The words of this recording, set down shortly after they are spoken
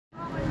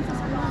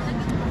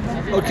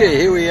Okay,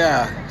 here we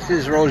are. This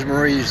is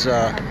Rosemarie's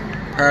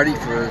party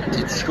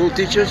for school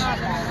teachers.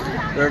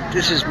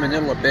 This is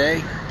Manila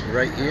Bay,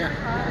 right here.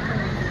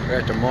 We're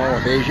at the Mall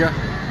of Asia.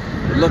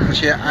 Look at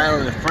the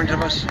island in front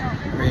of us.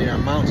 I mean, a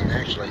mountain,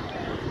 actually.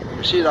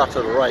 You see it off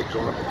to the right,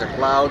 going up with the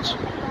clouds.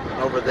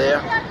 And over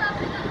there,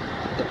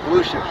 the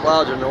pollution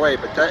clouds are in the way,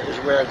 but that is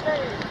where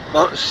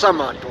Mount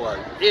Summit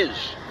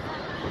is.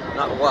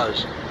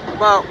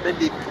 About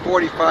maybe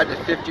 45 to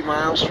 50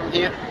 miles from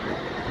here.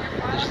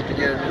 This is the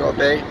beginning of Manila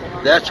Bay.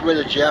 That's where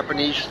the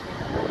Japanese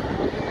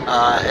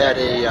had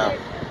a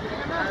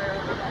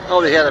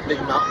they had a big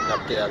mountain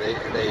up there. They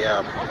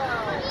I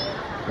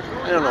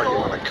don't know what you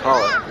want to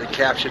call it. They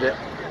captured it.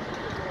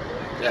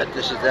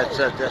 That's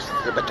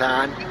the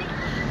Baton,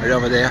 right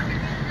over there.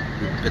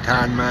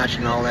 Baton March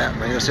and all that.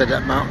 Like I said,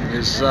 that mountain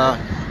is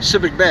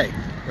Civic Bay,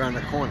 around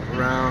the corner.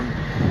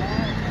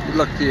 You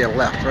look to your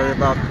left, right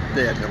about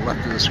there, to the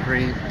left of the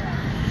screen.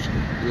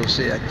 You'll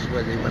see that's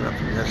where they went up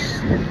from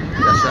this.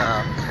 That's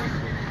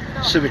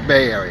Civic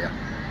Bay area.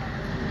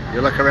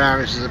 You look around,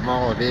 this is the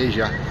Mall of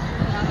Asia.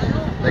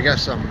 They got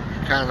some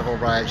carnival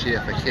rides here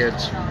for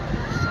kids.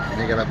 And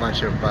they got a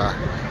bunch of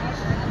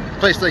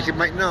places like you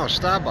might know,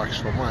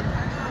 Starbucks for one.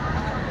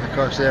 Of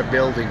course, they're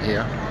building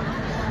here,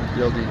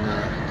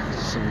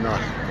 some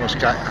most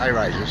high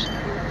rises.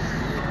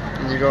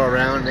 And you go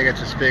around, they got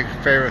this big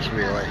Ferris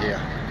wheel right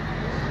here.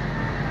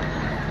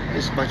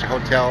 There's a bunch of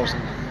hotels.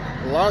 And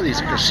a lot of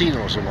these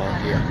casinos along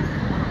here.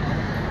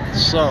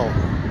 So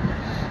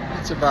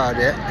that's about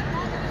it.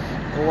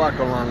 We'll walk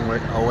along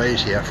a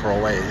ways here for a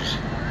ways.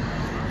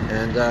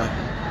 And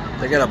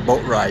they got a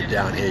boat ride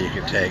down here you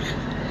can take.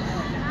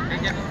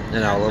 You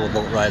know, a little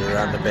boat ride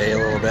around the bay a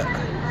little bit.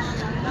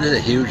 This is a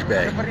huge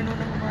bay.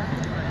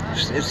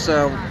 It's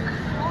I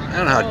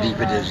don't know how deep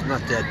it is.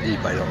 Not that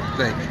deep, I don't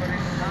think.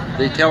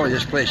 They tell me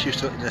this place used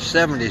to, in the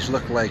 70s,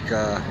 look like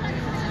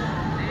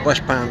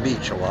West Palm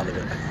Beach, a lot of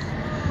it.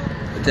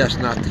 But that's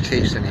not the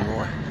case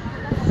anymore.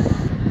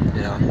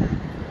 You know.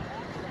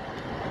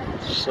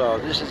 So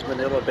this is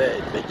Manila Bay,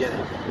 the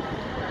beginning.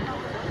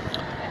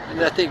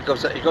 And I think it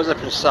goes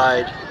up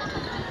inside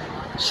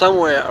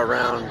somewhere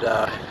around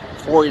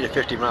 40 to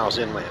 50 miles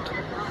inland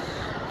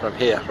from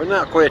here. We're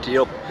not quite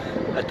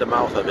at the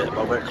mouth of it,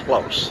 but we're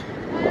close.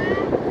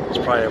 It's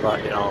probably about,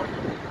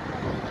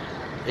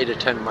 8 to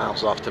 10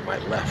 miles off to my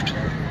left.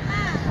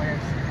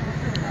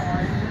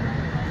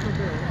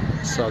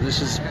 So this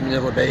is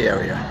Manila Bay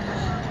area.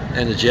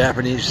 And the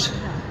Japanese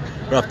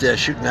are up there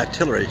shooting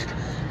artillery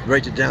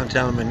right to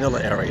downtown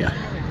Manila area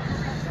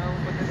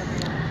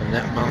from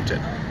that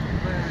mountain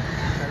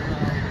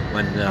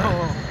when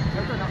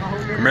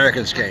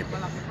Americans came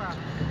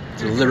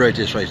to liberate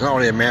this place. Not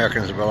only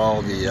Americans, but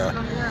all the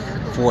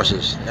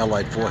forces,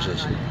 Allied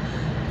forces.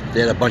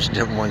 They had a bunch of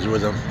different ones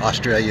with them,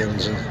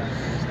 Australians and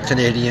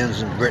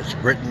Canadians and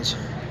Britons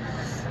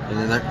in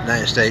the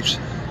United States.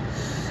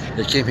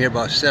 They came here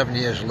about 7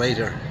 years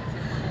later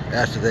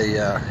after they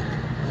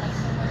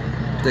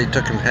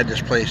took and had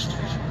this place.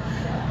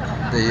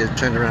 They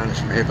turned around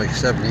and here for like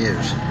 7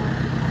 years,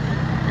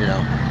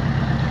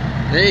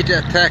 They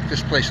attacked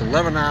this place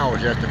 11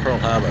 hours after Pearl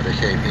Harbor. They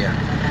came here.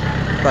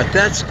 But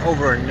that's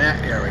over in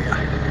that area.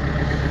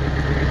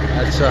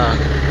 That's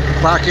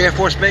Clark Air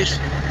Force Base.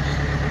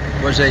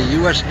 Was a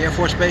U.S. Air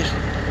Force Base.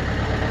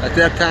 At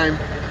that time,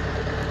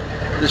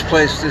 this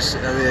place, the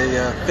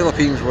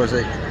Philippines was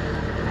a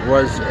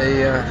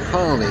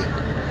colony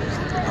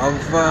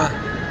of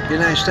the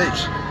United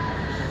States.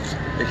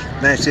 The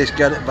United States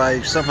got it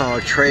by somehow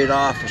a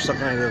trade-off or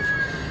something to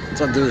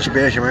do with the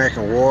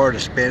Spanish-American War. The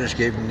Spanish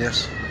gave them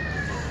this,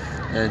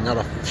 and not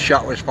a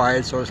shot was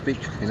fired, so to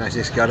speak. The United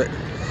States got it,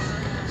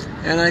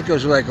 and I think it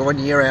was like 1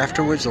 year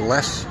afterwards or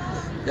less,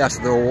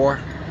 after the war,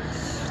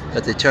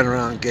 that they turned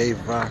around and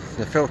gave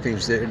the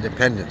Philippines their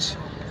independence.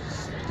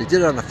 They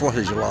did it on the 4th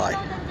of July,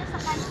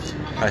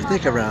 I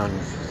think around,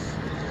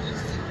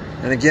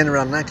 and again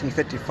around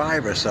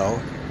 1955 or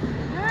so,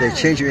 they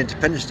changed their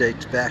independence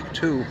dates back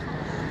to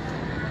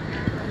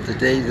the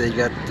day they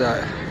got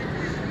the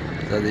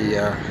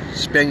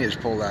Spaniards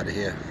pulled out of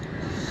here.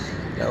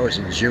 That was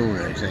in June,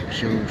 I think,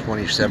 June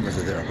 27th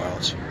or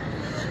thereabouts.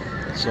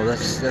 So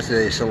that's the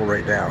day they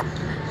celebrate now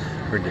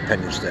for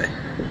Independence Day.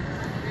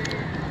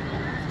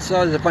 So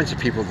there's a bunch of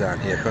people down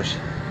here, because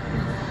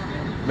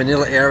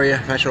Manila area,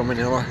 Metro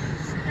Manila,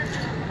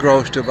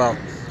 grows to about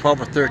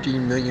 12 or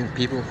 13 million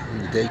people in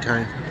the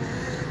daytime.